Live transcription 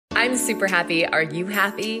I'm super happy. Are you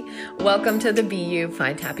happy? Welcome to the Be You,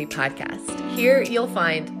 Find Happy podcast. Here you'll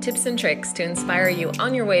find tips and tricks to inspire you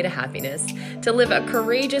on your way to happiness, to live a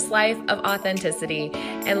courageous life of authenticity,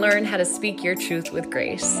 and learn how to speak your truth with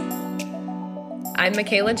grace. I'm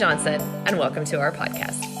Michaela Johnson, and welcome to our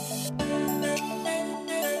podcast.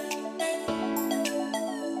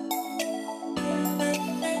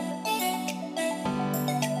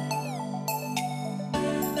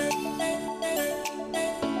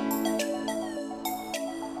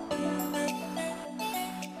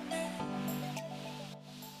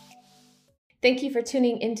 Thank you for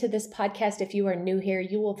tuning into this podcast. If you are new here,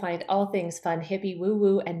 you will find all things fun, hippie,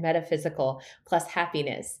 woo-woo, and metaphysical, plus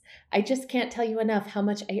happiness. I just can't tell you enough how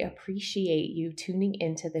much I appreciate you tuning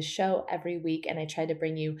into the show every week, and I try to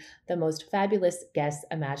bring you the most fabulous guests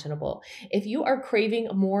imaginable. If you are craving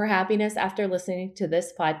more happiness after listening to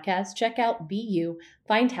this podcast, check out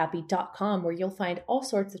BeYouFindHappy.com, where you'll find all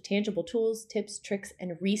sorts of tangible tools, tips, tricks,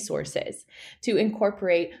 and resources to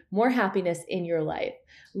incorporate more happiness in your life.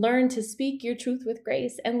 Learn to speak your truth with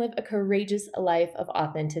grace and live a courageous life of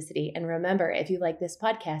authenticity. And remember, if you like this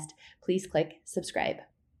podcast, please click subscribe.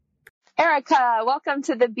 Erica, welcome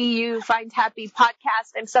to the Be You Find Happy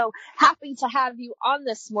podcast. I'm so happy to have you on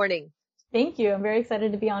this morning. Thank you. I'm very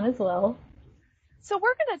excited to be on as well. So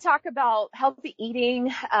we're going to talk about healthy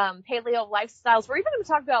eating, paleo lifestyles. We're even going to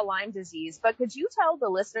talk about Lyme disease. But could you tell the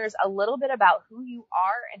listeners a little bit about who you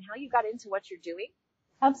are and how you got into what you're doing?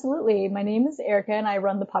 Absolutely. My name is Erica, and I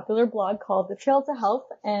run the popular blog called The Trail to Health,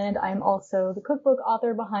 and I'm also the cookbook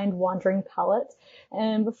author behind Wandering Palate.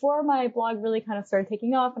 And before my blog really kind of started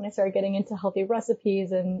taking off and I started getting into healthy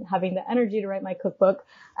recipes and having the energy to write my cookbook,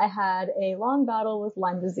 I had a long battle with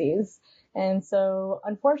Lyme disease. And so,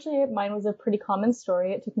 unfortunately, mine was a pretty common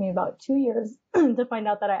story. It took me about 2 years to find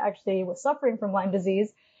out that I actually was suffering from Lyme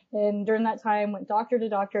disease. And during that time, went doctor to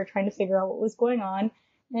doctor trying to figure out what was going on.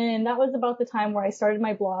 And that was about the time where I started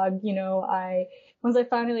my blog. Once I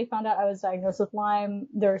finally found out I was diagnosed with Lyme,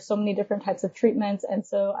 there are so many different types of treatments. And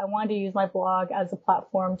so I wanted to use my blog as a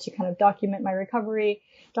platform to kind of document my recovery,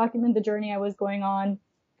 document the journey I was going on,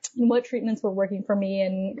 and what treatments were working for me,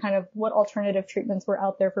 and kind of what alternative treatments were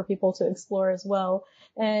out there for people to explore as well.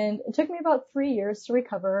 And it took me about 3 years to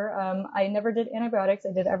recover. I never did antibiotics.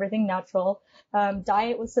 I did everything natural.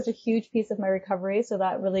 Diet was such a huge piece of my recovery. So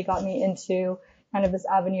that really got me into kind of this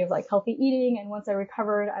avenue of like healthy eating. And once I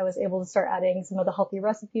recovered, I was able to start adding some of the healthy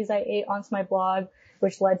recipes I ate onto my blog,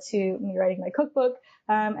 which led to me writing my cookbook.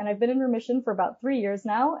 And I've been in remission for about 3 years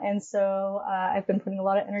now. And so I've been putting a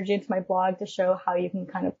lot of energy into my blog to show how you can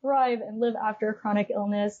kind of thrive and live after chronic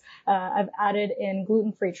illness. I've added in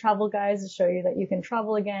gluten-free travel guides to show you that you can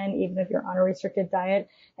travel again, even if you're on a restricted diet,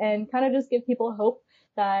 and kind of just give people hope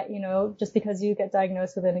that, just because you get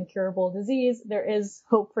diagnosed with an incurable disease, there is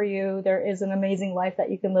hope for you. There is an amazing life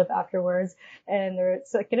that you can live afterwards. And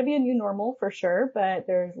it's going to be a new normal for sure, but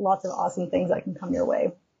there's lots of awesome things that can come your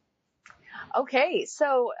way. Okay.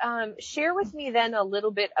 So share with me then a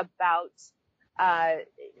little bit about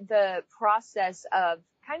the process of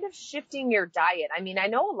kind of shifting your diet. I mean, I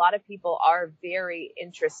know a lot of people are very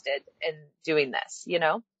interested in doing this,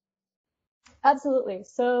 Absolutely.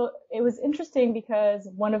 So it was interesting because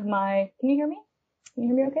can you hear me? Can you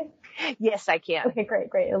hear me okay? Yes, I can. Okay,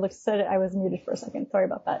 great. It looks so I was muted for a second. Sorry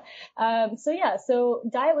about that. So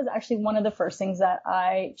diet was actually one of the first things that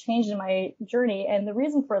I changed in my journey. And the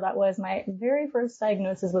reason for that was my very first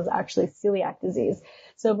diagnosis was actually celiac disease.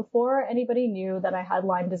 So before anybody knew that I had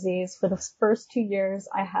Lyme disease, for the first 2 years,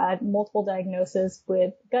 I had multiple diagnoses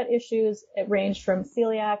with gut issues. It ranged from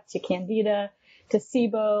celiac to candida to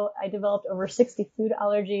SIBO. I developed over 60 food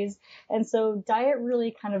allergies. And so diet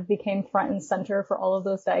really kind of became front and center for all of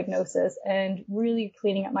those diagnoses and really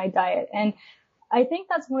cleaning up my diet. And I think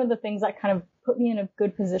that's one of the things that kind of put me in a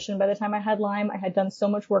good position. By the time I had Lyme, I had done so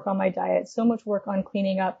much work on my diet, so much work on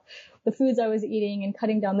cleaning up the foods I was eating and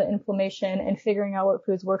cutting down the inflammation and figuring out what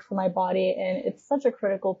foods worked for my body. And it's such a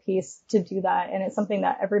critical piece to do that. And it's something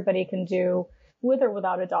that everybody can do with or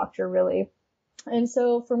without a doctor, really. And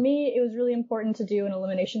so for me, it was really important to do an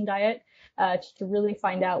elimination diet, to really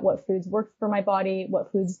find out what foods worked for my body,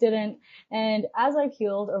 what foods didn't. And as I've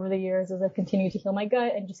healed over the years, as I've continued to heal my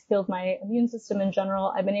gut and just healed my immune system in general,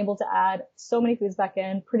 I've been able to add so many foods back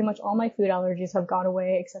in. Pretty much all my food allergies have gone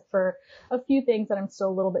away, except for a few things that I'm still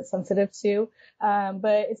a little bit sensitive to.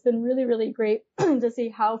 But it's been really, really great to see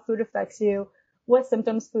how food affects you, what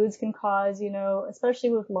symptoms foods can cause, especially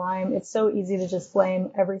with Lyme. It's so easy to just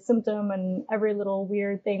blame every symptom and every little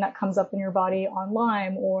weird thing that comes up in your body on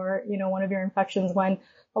Lyme or, one of your infections, when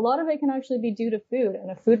a lot of it can actually be due to food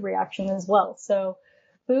and a food reaction as well. So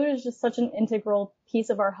food is just such an integral piece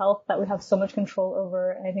of our health that we have so much control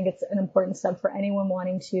over. And I think it's an important step for anyone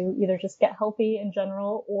wanting to either just get healthy in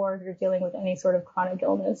general, or if you're dealing with any sort of chronic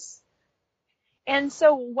illness. And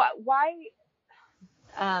so why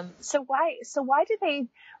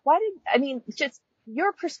just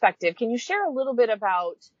your perspective, can you share a little bit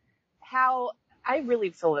about how, I really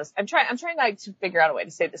feel this, I'm trying like to figure out a way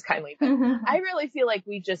to say this kindly, but I really feel like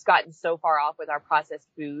we've just gotten so far off with our processed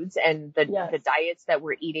foods and the diets that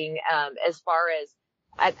we're eating, as far as,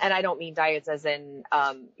 and I don't mean diets as in,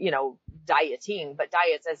 dieting, but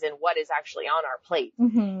diets as in what is actually on our plate.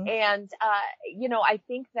 Mm-hmm. And, I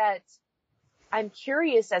think that I'm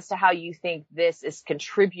curious as to how you think this is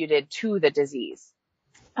contributed to the disease.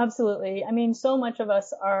 Absolutely. I mean, so much of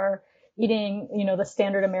us are eating, the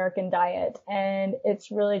standard American diet, and it's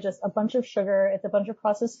really just a bunch of sugar. It's a bunch of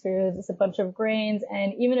processed foods. It's a bunch of grains.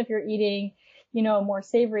 And even if you're eating, a more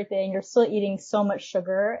savory thing, you're still eating so much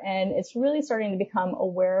sugar, and it's really starting to become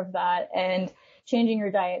aware of that and changing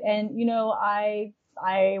your diet. And,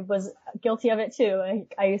 I was guilty of it too.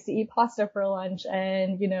 I used to eat pasta for lunch,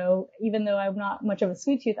 and, even though I'm not much of a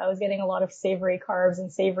sweet tooth, I was getting a lot of savory carbs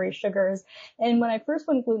and savory sugars. And when I first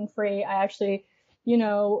went gluten-free, I actually,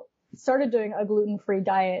 started doing a gluten-free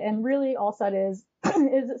diet. And really all that is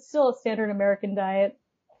still a standard American diet.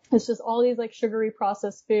 It's just all these like sugary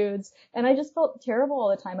processed foods. And I just felt terrible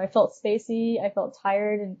all the time. I felt spacey. I felt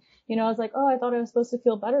tired. And, I was like, oh, I thought I was supposed to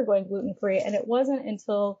feel better going gluten-free. And it wasn't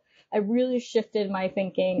until I really shifted my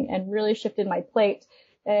thinking and really shifted my plate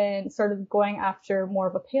and started going after more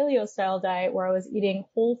of a paleo style diet where I was eating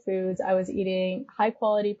whole foods. I was eating high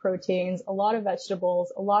quality proteins, a lot of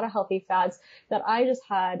vegetables, a lot of healthy fats, that I just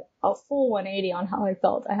had a full 180 on how I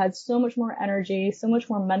felt. I had so much more energy, so much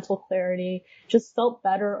more mental clarity, just felt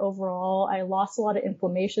better overall. I lost a lot of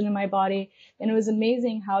inflammation in my body. And it was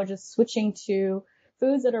amazing how just switching to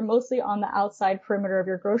foods that are mostly on the outside perimeter of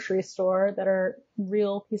your grocery store, that are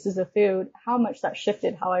real pieces of food, how much that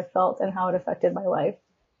shifted how I felt and how it affected my life.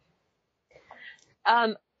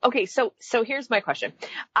 Okay. So here's my question.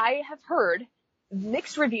 I have heard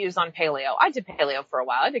mixed reviews on paleo. I did paleo for a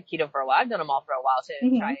while. I did keto for a while. I've done them all for a while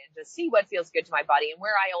to try and just see what feels good to my body. And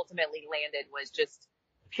where I ultimately landed was just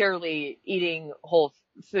purely eating whole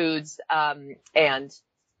foods, and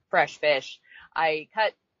fresh fish. I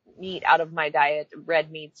cut meat out of my diet,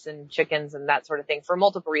 red meats and chickens and that sort of thing, for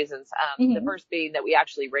multiple reasons. The first being that we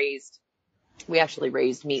actually raised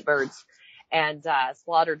meat birds and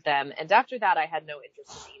slaughtered them. And after that, I had no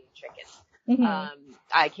interest in eating chicken.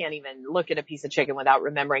 I can't even look at a piece of chicken without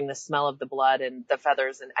remembering the smell of the blood and the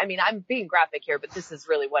feathers. And I mean, I'm being graphic here, but this is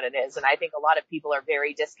really what it is. And I think a lot of people are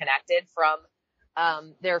very disconnected from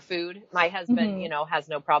their food. My husband, has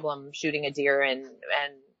no problem shooting a deer and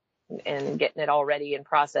getting it all ready and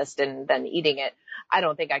processed and then eating it. I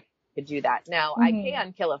don't think I could do that. Now, I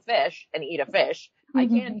can kill a fish and eat a fish. I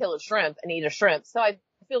can kill a shrimp and eat a shrimp. So I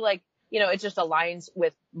feel like, it just aligns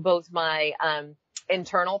with both my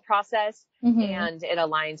internal process and it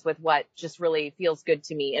aligns with what just really feels good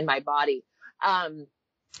to me in my body.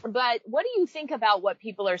 But what do you think about what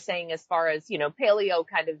people are saying as far as, paleo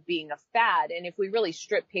kind of being a fad? And if we really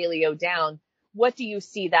strip paleo down, what do you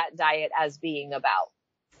see that diet as being about?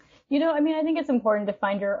 I think it's important to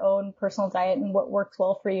find your own personal diet and what works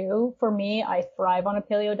well for you. For me, I thrive on a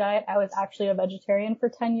paleo diet. I was actually a vegetarian for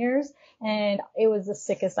 10 years, and it was the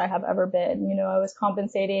sickest I have ever been. I was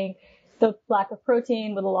compensating the lack of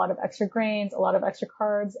protein with a lot of extra grains, a lot of extra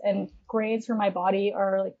carbs, and grains for my body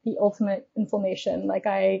are like the ultimate inflammation. Like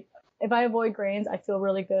if I avoid grains, I feel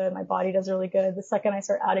really good. My body does really good. The second I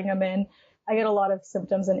start adding them in, I get a lot of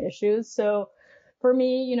symptoms and issues. So for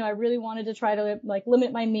me, I really wanted to try to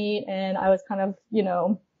limit my meat, and I was kind of,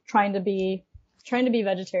 trying to be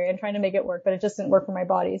vegetarian, trying to make it work, but it just didn't work for my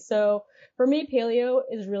body. So for me, paleo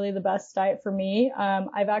is really the best diet for me.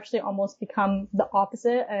 I've actually almost become the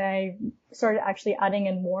opposite, and I started actually adding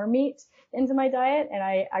in more meat into my diet.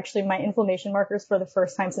 And my inflammation markers for the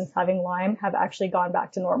first time since having Lyme have actually gone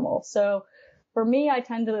back to normal. So for me, I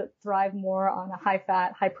tend to thrive more on a high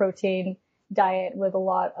fat, high protein diet with a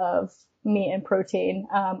lot of meat and protein.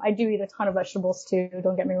 I do eat a ton of vegetables too.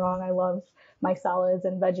 Don't get me wrong. I love my salads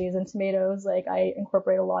and veggies and tomatoes. I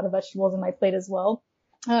incorporate a lot of vegetables in my plate as well.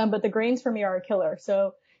 But the grains for me are a killer.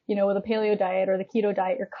 So, with a paleo diet or the keto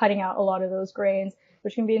diet, you're cutting out a lot of those grains,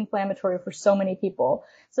 which can be inflammatory for so many people.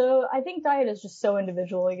 So I think diet is just so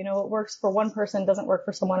individual. What works for one person doesn't work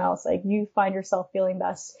for someone else. You find yourself feeling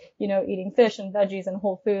best, eating fish and veggies and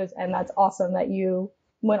whole foods. And that's awesome that you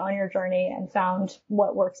went on your journey and found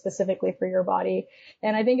what works specifically for your body.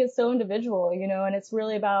 And I think it's so individual, and it's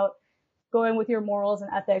really about going with your morals and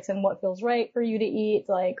ethics and what feels right for you to eat,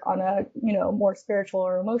 like on a, you know, more spiritual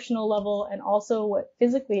or emotional level, and also what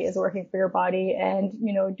physically is working for your body, and,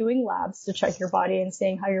 you know, doing labs to check your body and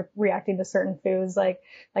seeing how you're reacting to certain foods. Like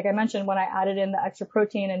I mentioned, when I added in the extra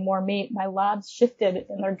protein and more meat, my labs shifted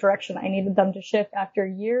in their direction. I needed them to shift after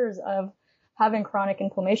years of having chronic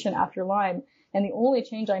inflammation after Lyme. And the only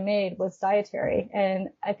change I made was dietary. And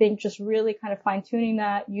I think just really kind of fine tuning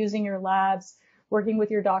that, using your labs, working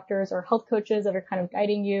with your doctors or health coaches that are kind of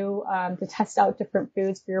guiding you to test out different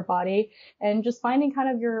foods for your body, and just finding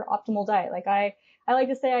kind of your optimal diet. Like I like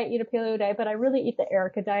to say I eat a paleo diet, but I really eat the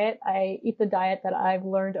Erica diet. I eat the diet that I've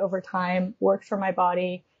learned over time works for my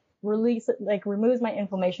body, removes my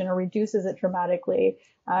inflammation or reduces it dramatically,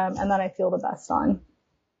 and then I feel the best on.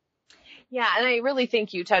 Yeah. And I really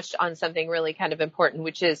think you touched on something really kind of important,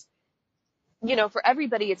 which is, you know, for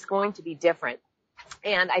everybody, it's going to be different.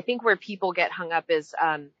 And I think where people get hung up is,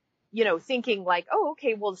 you know, thinking like, oh,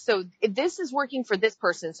 okay, well, so if this is working for this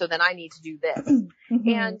person, so then I need to do this. Mm-hmm.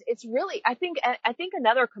 And it's really, I think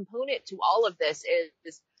another component to all of this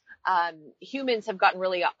is, humans have gotten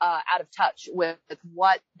really, out of touch with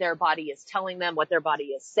what their body is telling them, what their body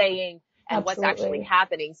is saying, and Absolutely. What's actually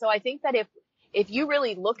happening. So I think that if you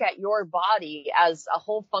really look at your body as a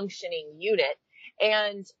whole functioning unit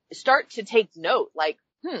and start to take note, like,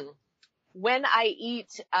 when I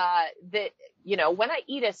eat, when I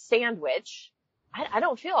eat a sandwich, I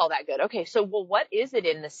don't feel all that good. Okay. So, well, what is it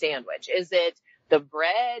in the sandwich? Is it the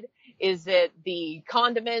bread? Is it the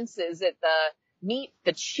condiments? Is it the meat,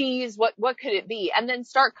 the cheese? What could it be? And then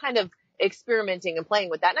start kind of experimenting and playing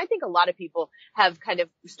with that. And I think a lot of people have kind of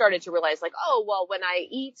started to realize like, oh, well, when I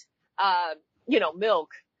eat,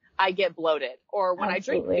 milk, I get bloated. Or when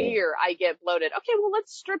Absolutely. I drink beer, I get bloated. Okay. Well,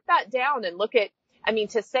 let's strip that down and look at,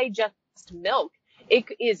 to say just milk,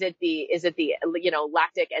 is it the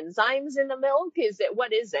lactic enzymes in the milk?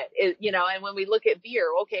 What is it? And when we look at beer,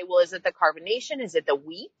 okay, well, is it the carbonation? Is it the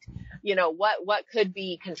wheat? What could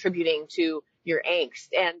be contributing to your angst?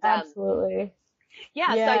 And, Absolutely.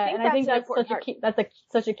 Yeah. So I think that's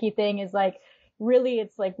such a key thing is like, really,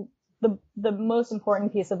 it's like, the most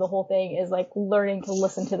important piece of the whole thing is like learning to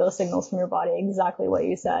listen to those signals from your body. Exactly what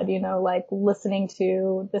you said, like listening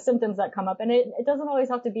to the symptoms that come up. And it doesn't always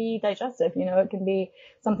have to be digestive. It can be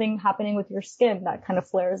something happening with your skin that kind of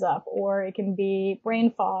flares up, or it can be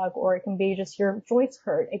brain fog, or it can be just your joints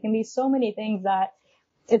hurt. It can be so many things that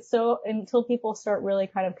until people start really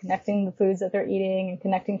kind of connecting the foods that they're eating and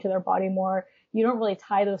connecting to their body more, you don't really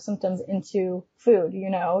tie those symptoms into food.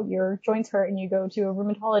 Your joints hurt and you go to a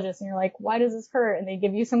rheumatologist and you're like, why does this hurt? And they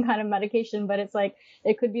give you some kind of medication, but it's like,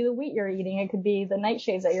 it could be the wheat you're eating. It could be the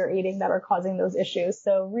nightshades that you're eating that are causing those issues.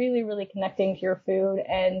 So really, really connecting to your food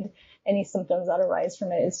and any symptoms that arise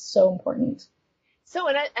from it is so important. So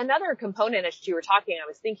another component, as you were talking, I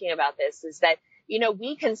was thinking about this, is that,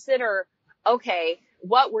 we consider, okay,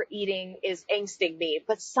 what we're eating is angsting me.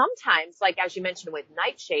 But sometimes, like as you mentioned with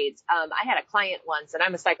nightshades, I had a client once, and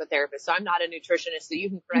I'm a psychotherapist, so I'm not a nutritionist, so you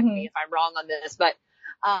can correct me if I'm wrong on this, but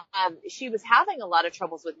she was having a lot of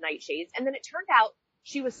troubles with nightshades, and then it turned out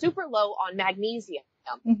she was super low on magnesium.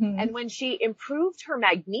 Mm-hmm. And when she improved her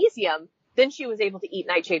magnesium, then she was able to eat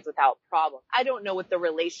nightshades without problem. I don't know what the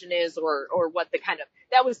relation is or what the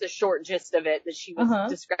that was the short gist of it that she was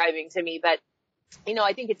describing to me. But,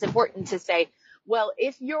 I think it's important to say, well,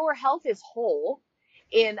 if your health is whole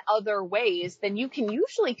in other ways, then you can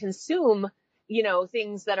usually consume,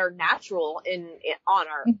 things that are natural on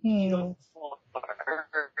our floor.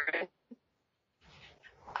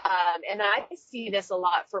 And I see this a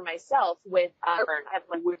lot for myself with heartburn. I have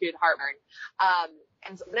like wicked heartburn.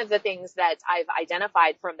 And one of the things that I've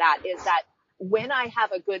identified from that is that when I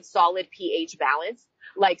have a good solid pH balance,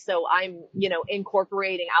 like, so I'm,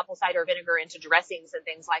 incorporating apple cider vinegar into dressings and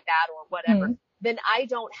things like that or whatever, then I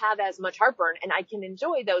don't have as much heartburn and I can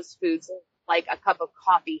enjoy those foods like a cup of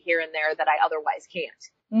coffee here and there that I otherwise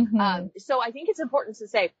can't. So I think it's important to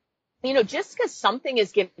say, just because something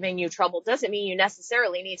is giving you trouble doesn't mean you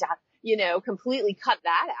necessarily need to, completely cut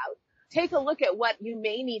that out. Take a look at what you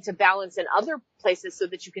may need to balance in other places so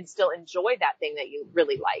that you can still enjoy that thing that you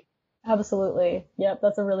really like. Absolutely. Yep.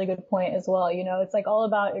 That's a really good point as well. It's like all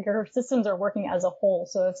about your systems are working as a whole.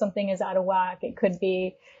 So if something is out of whack, it could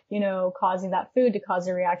be, causing that food to cause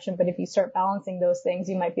a reaction. But if you start balancing those things,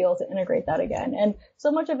 you might be able to integrate that again. And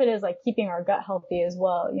so much of it is like keeping our gut healthy as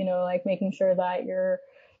well, like making sure that you're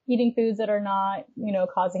eating foods that are not,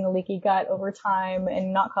 causing a leaky gut over time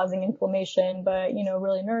and not causing inflammation, but,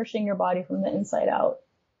 really nourishing your body from the inside out.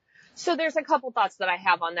 So there's a couple thoughts that I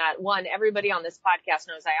have on that. One, everybody on this podcast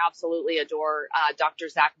knows I absolutely adore Dr.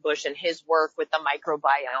 Zach Bush and his work with the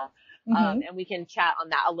microbiome. And we can chat on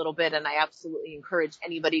that a little bit. And I absolutely encourage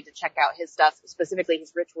anybody to check out his stuff, specifically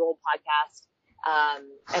his Rich Roll podcast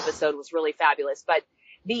episode was really fabulous. But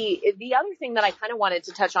the other thing that I kind of wanted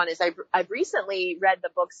to touch on is I've recently read the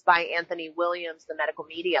books by Anthony Williams, The Medical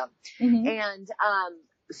Medium. And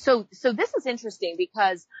so this is interesting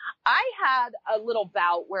because I had a little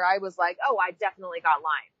bout where I was like, oh, I definitely got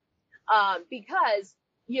Lyme. Because,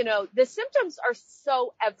 you know, the symptoms are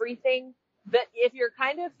so everything that if you're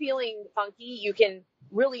kind of feeling funky, you can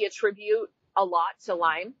really attribute a lot to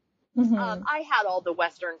Lyme. I had all the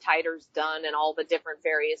Western titers done and all the different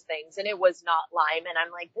various things, and it was not Lyme. And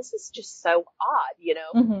I'm like, this is just so odd, you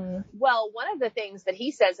know? Well, one of the things that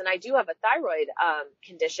he says, and I do have a thyroid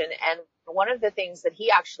condition, and one of the things that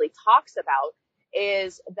he actually talks about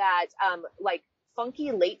is that like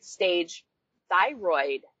funky late stage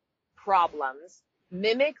thyroid problems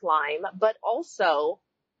mimic Lyme, but also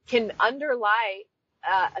can underlie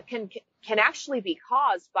can actually be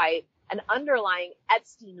caused by an underlying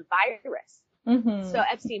Epstein virus. So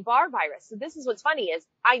Epstein-Barr virus. So this is what's funny is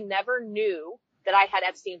I never knew that I had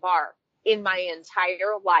Epstein-Barr in my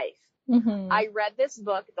entire life. I read this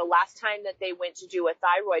book the last time that they went to do a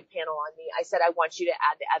thyroid panel on me. I said, I want you to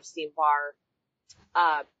add the Epstein-Barr,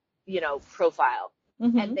 you know, profile.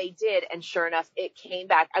 And they did. And sure enough, it came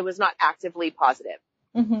back. I was not actively positive.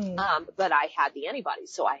 But I had the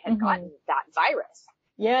antibodies. So I had gotten that virus.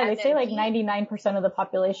 Yeah, they say like 99% of the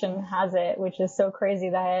population has it, which is so crazy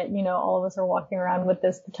that, you know, all of us are walking around with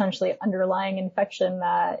this potentially underlying infection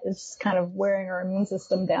that is kind of wearing our immune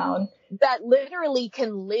system down. That literally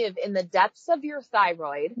can live in the depths of your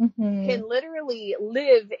thyroid, can literally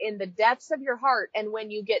live in the depths of your heart. And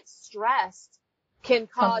when you get stressed, can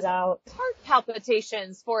cause heart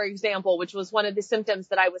palpitations, for example, which was one of the symptoms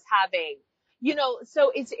that I was having. You know,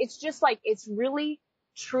 so it's just like, it's really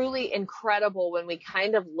truly incredible when we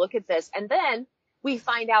kind of look at this and then we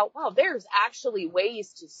find out, wow, there's actually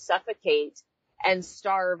ways to suffocate and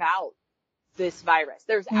starve out this virus.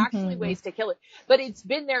 There's actually ways to kill it, but it's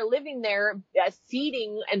been there living there,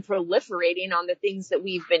 feeding and proliferating on the things that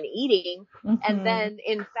we've been eating. And then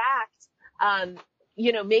in fact,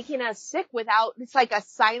 you know, making us sick without, it's like a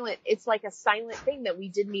silent thing that we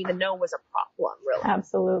didn't even know was a problem, really.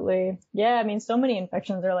 Absolutely. Yeah. I mean, so many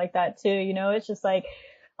infections are like that too. You know, it's just like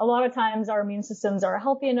a lot of times our immune systems are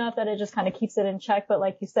healthy enough that it just kind of keeps it in check. But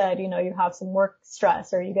like you said, you know, you have some work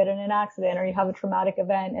stress or you get in an accident or you have a traumatic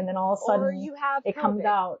event and then all of a sudden it comes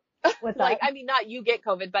out. What's like, that? I mean, not you get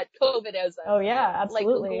COVID, but COVID as a,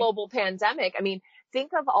 absolutely. like global pandemic. I mean,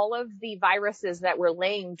 think of all of the viruses that were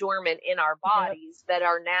laying dormant in our bodies that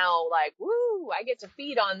are now like, woo, I get to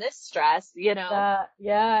feed on this stress, you know?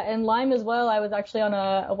 And Lyme as well. I was actually on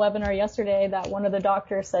a webinar yesterday that one of the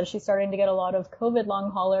doctors said she's starting to get a lot of COVID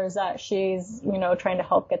long haulers that she's, you know, trying to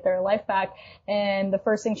help get their life back. And the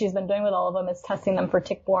first thing she's been doing with all of them is testing them for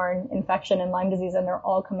tick-borne infection and Lyme disease, and they're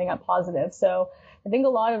all coming up positive. So I think a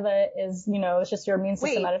lot of it is, you know, it's just your immune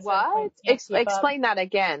system. Wait, what? Explain that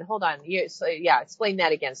again. Hold on. Explain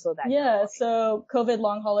that again. Slow that down. So COVID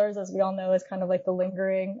long haulers, as we all know, is kind of like the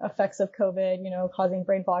lingering effects of COVID, you know, causing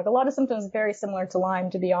brain fog. A lot of symptoms very similar to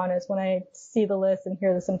Lyme, to be honest. When I see the list and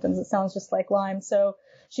hear the symptoms, it sounds just like Lyme. So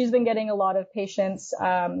she's been getting a lot of patients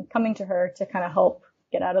coming to her to kind of help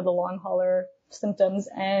get out of the long hauler symptoms,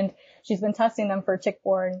 and she's been testing them for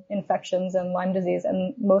tick-borne infections and Lyme disease,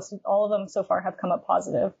 and all of them so far have come up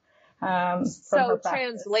positive. So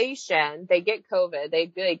translation, they get COVID,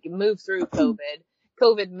 they move through COVID.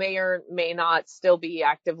 COVID may or may not still be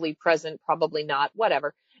actively present, probably not,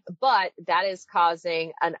 whatever. But that is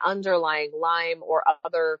causing an underlying Lyme or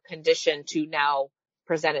other condition to now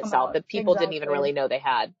present itself that people didn't even really know they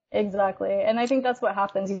had. Exactly. And I think that's what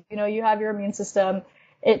happens. You know, you have your immune system.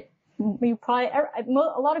 They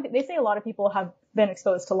say a lot of people have been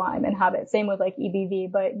exposed to Lyme and have it. Same with like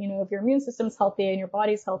EBV. But, you know, if your immune system's healthy and your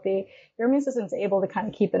body's healthy, your immune system's able to kind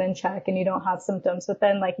of keep it in check and you don't have symptoms. But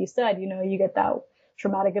then, like you said, you know, you get that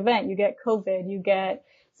traumatic event, you get COVID, you get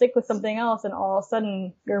sick with something else, and all of a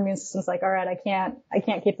sudden your immune system's like, all right, I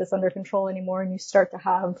can't keep this under control anymore. And you start to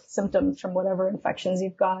have symptoms from whatever infections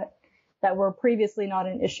you've got that were previously not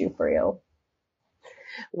an issue for you.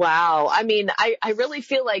 Wow. I mean, I really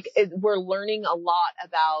feel like we're learning a lot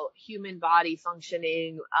about human body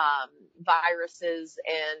functioning, viruses,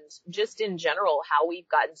 and just in general, how we've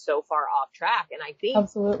gotten so far off track. And I think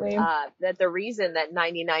absolutely that the reason that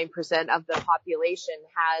 99% of the population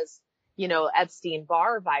has, you know,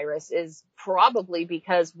 Epstein-Barr virus is probably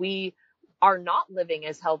because we are not living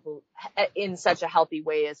as in such a healthy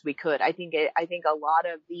way as we could. I think a lot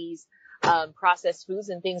of these processed foods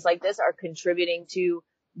and things like this are contributing to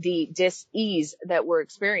the dis-ease that we're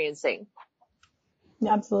experiencing.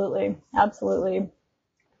 Absolutely. Absolutely.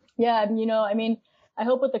 Yeah. I mean, I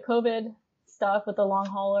hope with the COVID stuff, with the long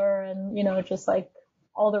hauler and, just like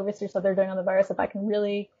all the research that they're doing on the virus, if I can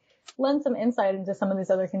really lend some insight into some of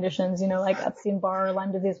these other conditions, like Epstein-Barr,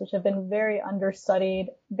 Lyme disease, which have been very understudied,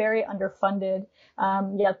 very underfunded.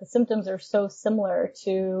 Yet the symptoms are so similar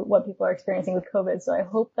to what people are experiencing with COVID. So I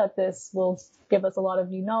hope that this will give us a lot of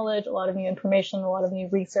new knowledge, a lot of new information, a lot of new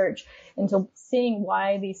research into seeing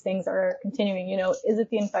why these things are continuing. Is it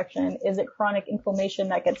the infection? Is it chronic inflammation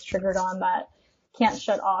that gets triggered on that can't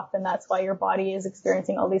shut off? And that's why your body is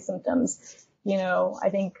experiencing all these symptoms. I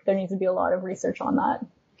think there needs to be a lot of research on that.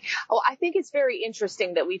 Oh, I think it's very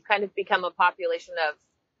interesting that we've kind of become a population of,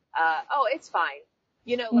 it's fine.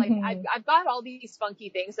 Like I've got all these funky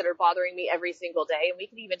things that are bothering me every single day. And we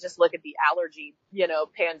can even just look at the allergy,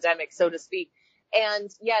 pandemic, so to speak. And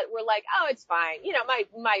yet we're like, oh, it's fine.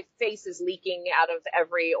 My face is leaking out of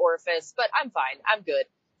every orifice, but I'm fine. I'm good.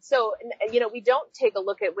 So, we don't take a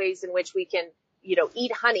look at ways in which we can,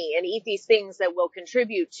 eat honey and eat these things that will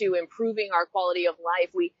contribute to improving our quality of life.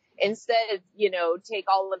 We instead, take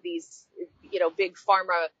all of these, big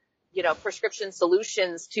pharma, prescription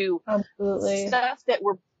solutions to Absolutely. stuff that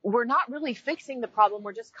we're not really fixing the problem.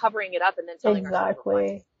 We're just covering it up and then telling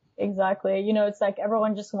ourselves. Exactly. It's like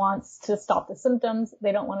everyone just wants to stop the symptoms.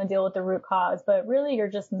 They don't want to deal with the root cause, but really you're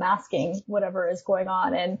just masking whatever is going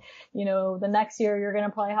on. And, the next year you're going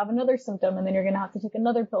to probably have another symptom and then you're going to have to take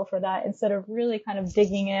another pill for that instead of really kind of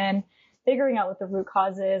digging in, figuring out what the root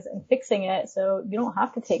cause is and fixing it. So you don't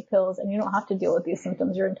have to take pills and you don't have to deal with these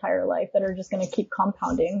symptoms your entire life that are just going to keep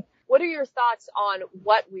compounding. What are your thoughts on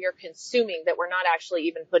what we are consuming that we're not actually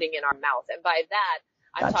even putting in our mouth? And by that,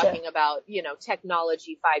 I'm talking about,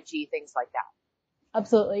 technology, 5G, things like that.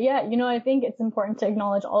 Absolutely. Yeah. I think it's important to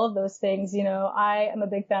acknowledge all of those things. I am a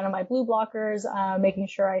big fan of my blue blockers, making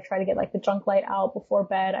sure I try to get like the junk light out before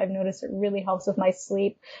bed. I've noticed it really helps with my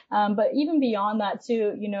sleep. But even beyond that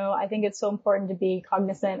too, I think it's so important to be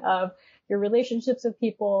cognizant of your relationships with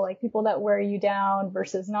people, like people that wear you down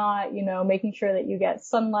versus not, making sure that you get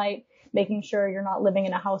sunlight, making sure you're not living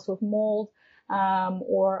in a house with mold,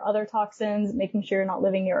 or other toxins, making sure you're not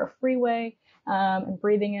living near a freeway, and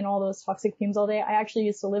breathing in all those toxic fumes all day. I actually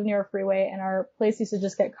used to live near a freeway and our place used to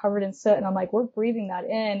just get covered in soot. And I'm like, we're breathing that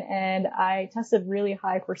in. And I tested really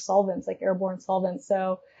high for solvents, like airborne solvents.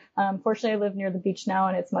 So, fortunately I live near the beach now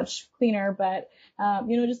and it's much cleaner, but,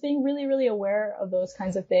 just being really, really aware of those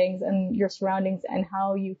kinds of things and your surroundings and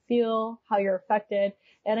how you feel, how you're affected.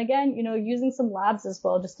 And again, using some labs as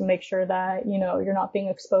well, just to make sure that, you're not being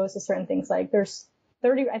exposed to certain things. Like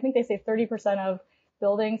I think they say 30% of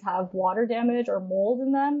buildings have water damage or mold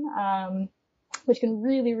in them, which can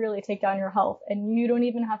really, really take down your health. And you don't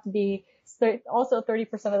even have to be, also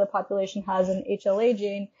 30% of the population has an HLA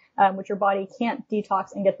gene, which your body can't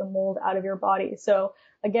detox and get the mold out of your body. So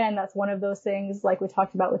again, that's one of those things like we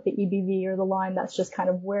talked about with the EBV or the Lyme, that's just kind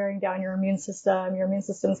of wearing down your immune system. Your immune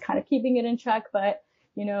system's kind of keeping it in check, but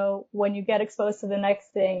when you get exposed to the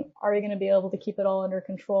next thing, are you going to be able to keep it all under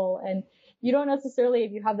control? And you don't necessarily,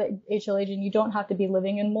 if you have the HLA gene, you don't have to be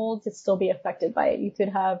living in mold to still be affected by it. You could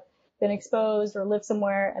have been exposed or lived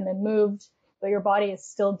somewhere and then moved, but your body is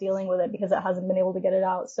still dealing with it because it hasn't been able to get it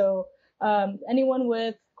out. So, anyone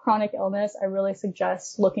with chronic illness, I really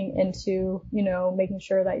suggest looking into, making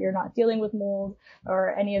sure that you're not dealing with mold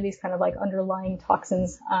or any of these kind of like underlying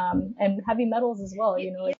toxins, and heavy metals as well,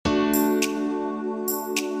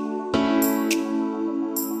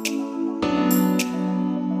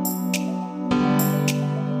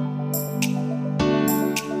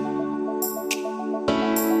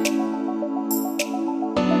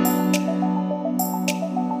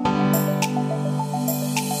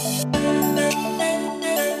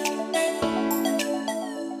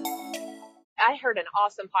 An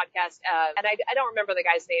awesome podcast, and I don't remember the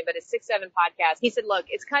guy's name, but it's 6-7 podcast. He said, look,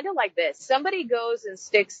 it's kind of like this. Somebody goes and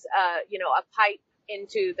sticks, a pipe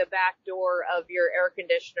into the back door of your air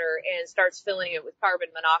conditioner and starts filling it with carbon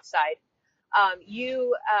monoxide.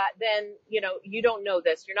 Then, you don't know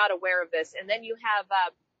this. You're not aware of this. And then you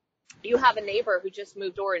have a neighbor who just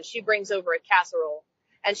moved over and she brings over a casserole.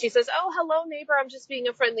 And she says, oh, hello, neighbor. I'm just being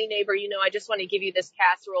a friendly neighbor. I just want to give you this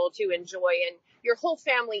casserole to enjoy. And your whole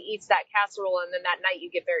family eats that casserole. And then that night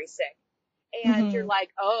you get very sick. And you're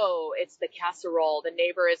like, oh, it's the casserole. The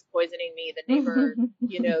neighbor is poisoning me. The neighbor,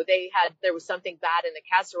 there was something bad in the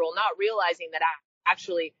casserole, not realizing that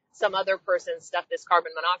actually some other person stuffed this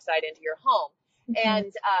carbon monoxide into your home.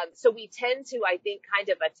 And so we tend to, I think, kind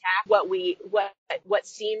of attack what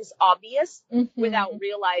seems obvious without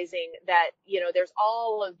realizing that, there's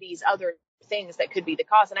all of these other things that could be the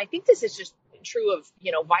cause. And I think this is just true of,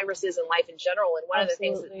 viruses and life in general. And one of the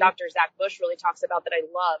things that Dr. Zach Bush really talks about that I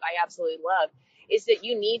absolutely love, is that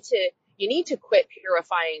you need to quit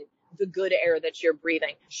purifying the good air that you're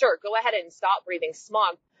breathing. Sure, go ahead and stop breathing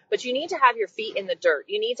smog, but you need to have your feet in the dirt.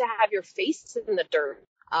 You need to have your face in the dirt,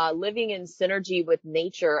 living in synergy with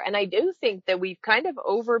nature. And I do think that we've kind of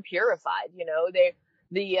over purified,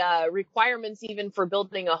 the requirements even for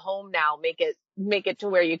building a home now make it to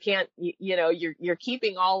where you can't, you're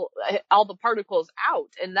keeping all the particles out,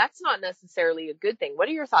 and that's not necessarily a good thing. What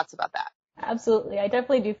are your thoughts about that? Absolutely. I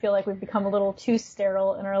definitely do feel like we've become a little too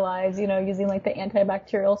sterile in our lives, using like the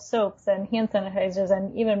antibacterial soaps and hand sanitizers,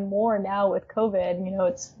 and even more now with COVID,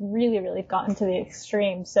 it's really, really gotten to the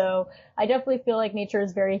extreme. So I definitely feel like nature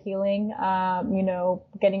is very healing.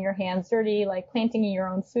 Getting your hands dirty, like planting your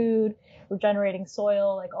own food, regenerating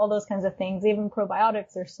soil, like all those kinds of things, even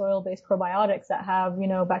probiotics or soil-based probiotics that have,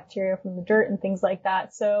 bacteria from the dirt and things like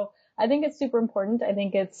that. So I think it's super important. I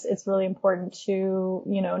think it's really important to,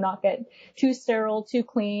 not get too sterile, too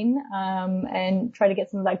clean, and try to get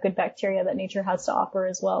some of that good bacteria that nature has to offer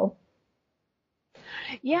as well.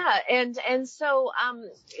 Yeah. And so how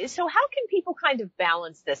can people kind of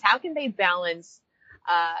balance this? How can they balance,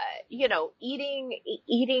 eating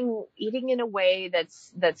in a way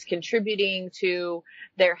that's contributing to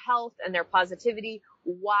their health and their positivity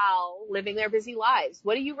while living their busy lives?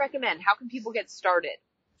 What do you recommend? How can people get started?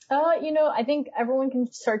 I think everyone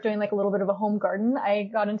can start doing like a little bit of a home garden. I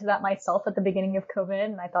got into that myself at the beginning of COVID,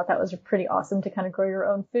 and I thought that was pretty awesome to kind of grow your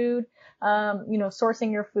own food.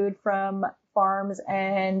 Sourcing your food from farms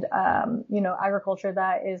and, agriculture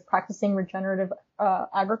that is practicing regenerative,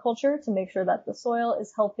 agriculture to make sure that the soil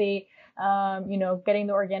is healthy. Getting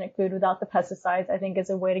the organic food without the pesticides, I think is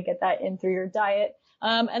a way to get that in through your diet.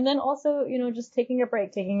 And then also, just taking a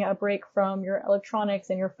break from your electronics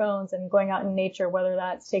and your phones and going out in nature, whether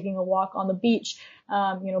that's taking a walk on the beach,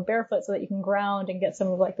 barefoot so that you can ground and get some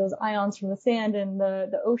of like those ions from the sand in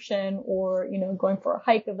the ocean, or, going for a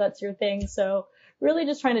hike if that's your thing. So really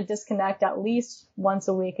just trying to disconnect at least once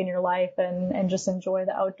a week in your life and just enjoy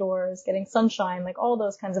the outdoors, getting sunshine, like all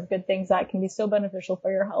those kinds of good things that can be so beneficial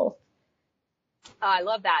for your health. I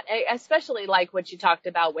love that. I especially like what you talked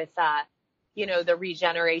about with, the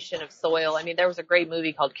regeneration of soil. I mean, there was a great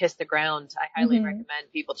movie called Kiss the Ground. I highly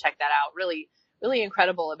recommend people check that out. Really, really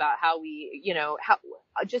incredible about how we, how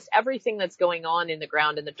just everything that's going on in the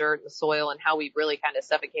ground, in the dirt and the soil, and how we really kind of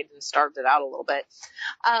suffocated and starved it out a little bit.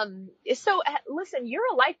 So listen,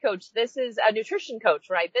 you're a life coach. This is a nutrition coach,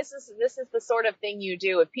 right? This is the sort of thing you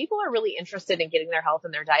do. If people are really interested in getting their health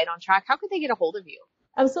and their diet on track, how could they get a hold of you?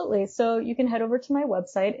 Absolutely. So you can head over to my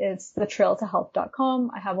website. It's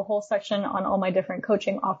thetrailtohealth.com. I have a whole section on all my different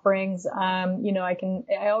coaching offerings. I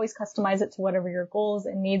always customize it to whatever your goals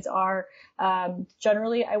and needs are.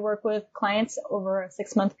 Generally I work with clients over a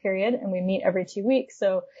 6-month period, and we meet every 2 weeks.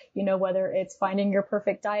 So, whether it's finding your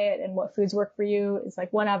perfect diet and what foods work for you is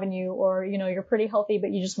like one avenue, or, you're pretty healthy,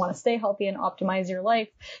 but you just want to stay healthy and optimize your life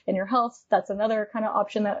and your health. That's another kind of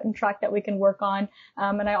option and track that we can work on.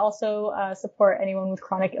 And I also, support anyone with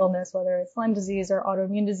chronic illness, whether it's Lyme disease or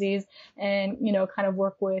autoimmune disease, and, kind of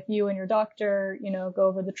work with you and your doctor, go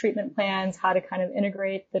over the treatment plans, how to kind of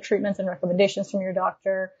integrate the treatments and recommendations from your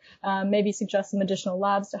doctor, maybe suggest some additional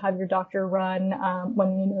labs to have your doctor run,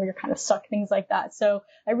 when, you're kind of stuck, things like that. So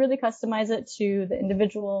I really customize it to the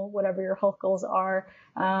individual, whatever your health goals are,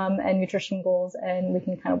 and nutrition goals, and we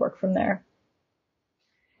can kind of work from there.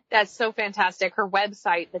 That's so fantastic. Her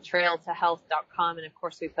website, thetrailtohealth.com. And of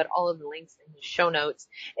course, we put all of the links in the show notes.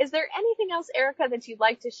 Is there anything else, Erica, that you'd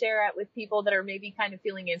like to share with people that are maybe kind of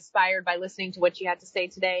feeling inspired by listening to what you had to say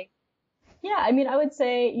today? Yeah, I mean, I would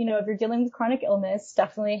say, if you're dealing with chronic illness,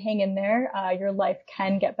 definitely hang in there. Your life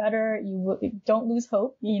can get better. Don't lose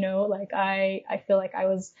hope. I feel like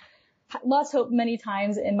I lost hope many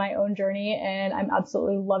times in my own journey, and I'm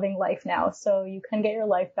absolutely loving life now. So you can get your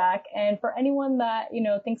life back. And for anyone that,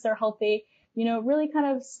 thinks they're healthy, really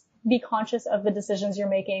kind of be conscious of the decisions you're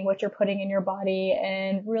making, what you're putting in your body,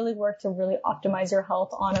 and really work to really optimize your health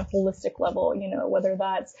on a holistic level, whether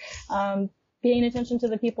that's, paying attention to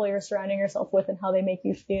the people you're surrounding yourself with and how they make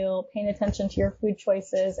you feel, paying attention to your food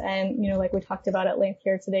choices. And, like we talked about at length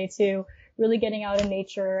here today too, really getting out in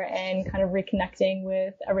nature and kind of reconnecting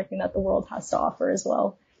with everything that the world has to offer as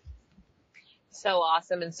well. So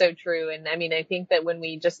awesome and so true. And I mean, I think that when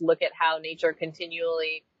we just look at how nature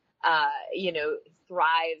continually,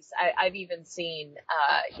 thrives, I've even seen,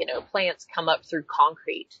 plants come up through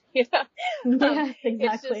concrete. Yeah, exactly.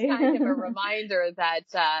 It's just kind of a reminder that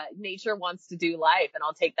nature wants to do life. And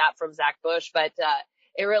I'll take that from Zach Bush. But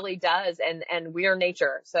It really does. And we're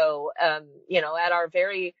nature. So, at our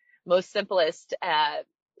very most simplest,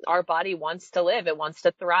 our body wants to live. It wants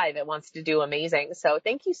to thrive. It wants to do amazing. So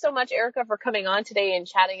thank you so much, Erica, for coming on today and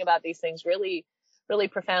chatting about these things. Really, really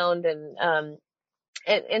profound and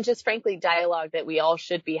just frankly dialogue that we all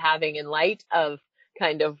should be having in light of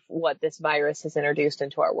kind of what this virus has introduced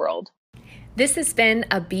into our world. This has been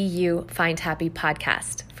a Be You, Find Happy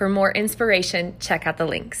podcast. For more inspiration, check out the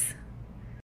links.